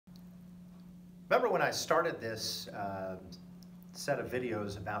Remember when I started this set of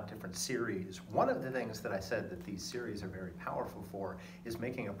videos about different series, one of the things that I said that these series are very powerful for is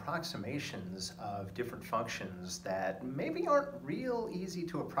making approximations of different functions that maybe aren't real easy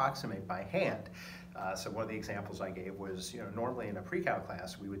to approximate by hand. So one of the examples I gave was, normally in a pre-cal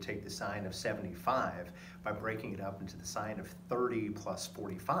class we would take the sine of 75 by breaking it up into the sine of 30 plus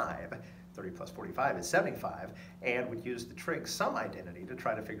 45. 30 plus 45 is 75, and would use the trig sum identity to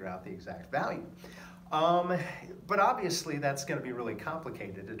try to figure out the exact value. But obviously that's going to be really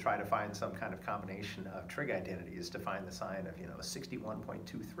complicated to try to find some kind of combination of trig identities to find the sine of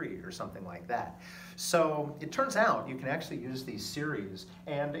 61.23 or something like that. So it turns out you can actually use these series,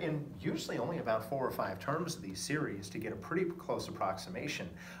 and in usually only about 4 or 5 terms of these series, to get a pretty close approximation.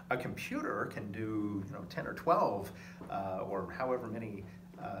 A computer can do 10 or 12 or however many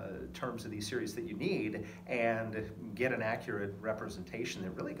terms of these series that you need and get an accurate representation that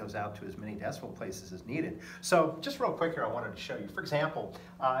really goes out to as many decimal places as needed. So just real quick here, I wanted to show you. For example,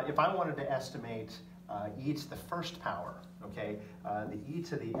 if I wanted to estimate e to the first power, okay, the e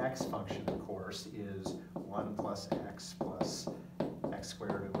to the x function, of course, is 1 plus x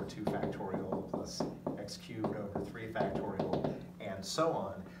squared over 2 factorial plus x cubed over 3 factorial, and so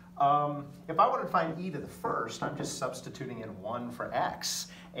on. If I wanted to find e to the first, I'm just substituting in 1 for x.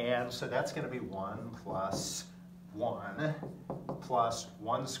 And so that's going to be 1 plus 1 plus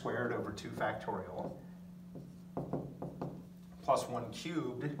 1 squared over 2 factorial plus 1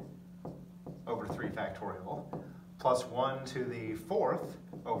 cubed over 3 factorial plus 1 to the 4th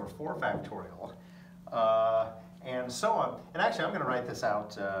over 4 factorial, and so on. And actually, I'm going to write this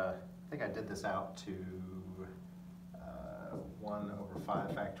out. I think I did this out to 1 over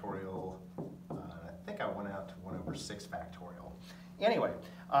 5 factorial. I think I went out to 1 over 6 factorial. Anyway,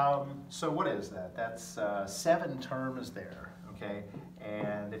 so what is that? That's 7 terms there, okay?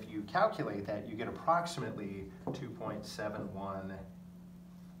 And if you calculate that, you get approximately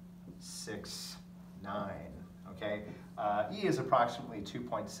 2.7169, okay? E is approximately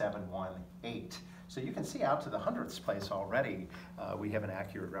 2.718. So you can see out to the hundredths place already, we have an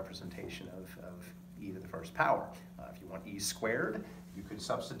accurate representation of e to the first power. If you want e squared, you could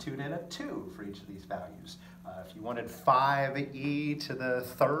substitute in a 2 for each of these values. If you wanted 5e to the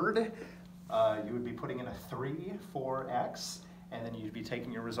third, you would be putting in a 3 for x, and then you'd be taking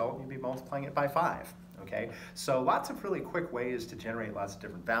your result and you'd be multiplying it by 5. Okay, so lots of really quick ways to generate lots of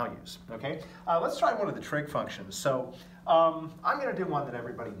different values. Okay, let's try one of the trig functions. So I'm going to do one that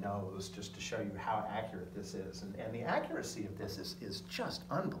everybody knows just to show you how accurate this is. And the accuracy of this is just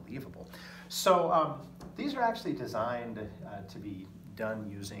unbelievable. So these are actually designed to be done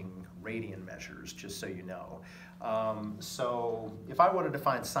using radian measures, just so you know. So if I wanted to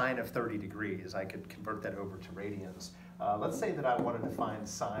find sine of 30 degrees, I could convert that over to radians. Let's say that I wanted to find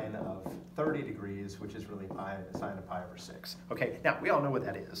sine of 30 degrees, which is really sine of pi over 6. Okay, now we all know what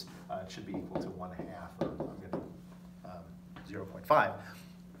that is. It should be equal to 1/2, or I'm going to 0.5.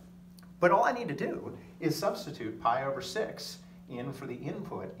 But all I need to do is substitute pi over 6 in for the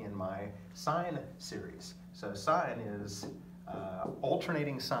input in my sine series. So sine is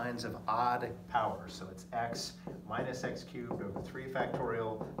alternating signs of odd powers. So it's x minus x cubed over 3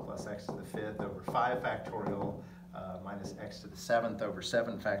 factorial plus x to the 5th over 5 factorial minus x to the 7th over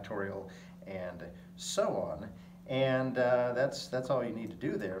 7 factorial, and so on. And that's all you need to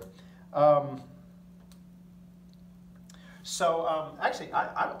do there. Actually,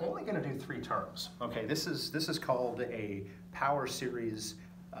 I'm only going to do 3 terms. Okay, this is called a power series.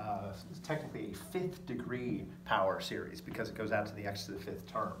 It's technically a 5th degree power series because it goes out to the x to the 5th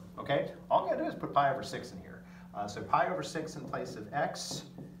term. Okay, all I'm going to do is put pi over 6 in here. So pi over 6 in place of x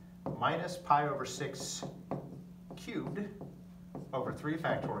minus pi over 6 cubed over 3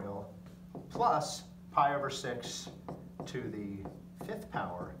 factorial plus pi over 6 to the 5th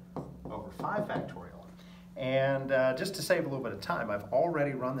power over 5 factorial. And just to save a little bit of time, I've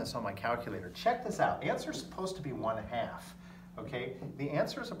already run this on my calculator. Check this out. Answer is supposed to be 1/2. Okay, the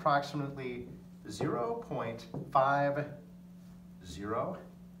answer is approximately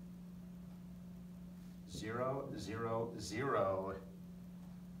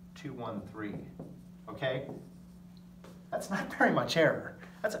 0.5000213. Okay, that's not very much error.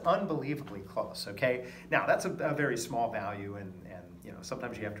 That's unbelievably close. Okay, now that's a very small value, and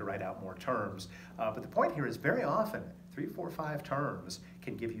sometimes you have to write out more terms. But the point here is very often 3, 4, 5 terms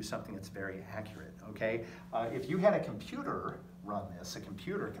can give you something that's very accurate. Okay, if you had a computer run this. A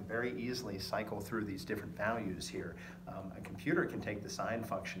computer can very easily cycle through these different values here. A computer can take the sine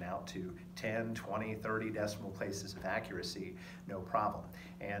function out to 10, 20, 30 decimal places of accuracy, no problem.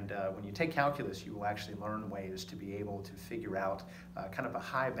 And when you take calculus, you will actually learn ways to be able to figure out kind of a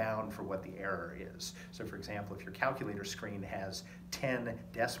high bound for what the error is. So for example, if your calculator screen has 10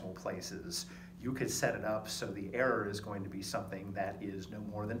 decimal places, you could set it up so the error is going to be something that is no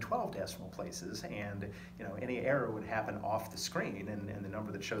more than 12 decimal places, and any error would happen off the screen, and the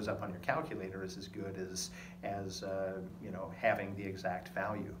number that shows up on your calculator is as good as having the exact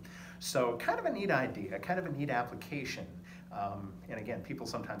value. So kind of a neat idea, kind of a neat application. And again, people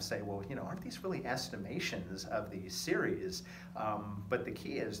sometimes say, well, aren't these really estimations of these series? But the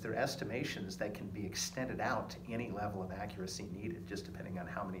key is they're estimations that can be extended out to any level of accuracy needed, just depending on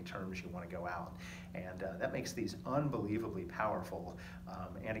how many terms you want to go out. And that makes these unbelievably powerful.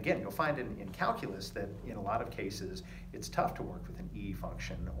 And again, you'll find in calculus that in a lot of cases, it's tough to work with an e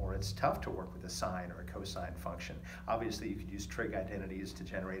function, or it's tough to work with a sine or a cosine function. Obviously, you could use trig identities to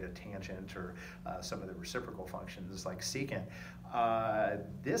generate a tangent, or some of the reciprocal functions like secant.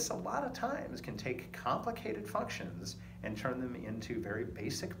 This, a lot of times, can take complicated functions and turn them into very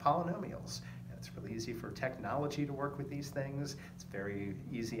basic polynomials. And it's really easy for technology to work with these things. It's very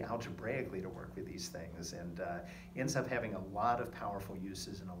easy algebraically to work with these things, and ends up having a lot of powerful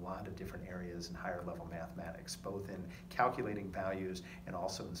uses in a lot of different areas in higher level mathematics, both in calculating values and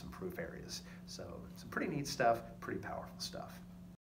also in some proof areas. So some pretty neat stuff, pretty powerful stuff.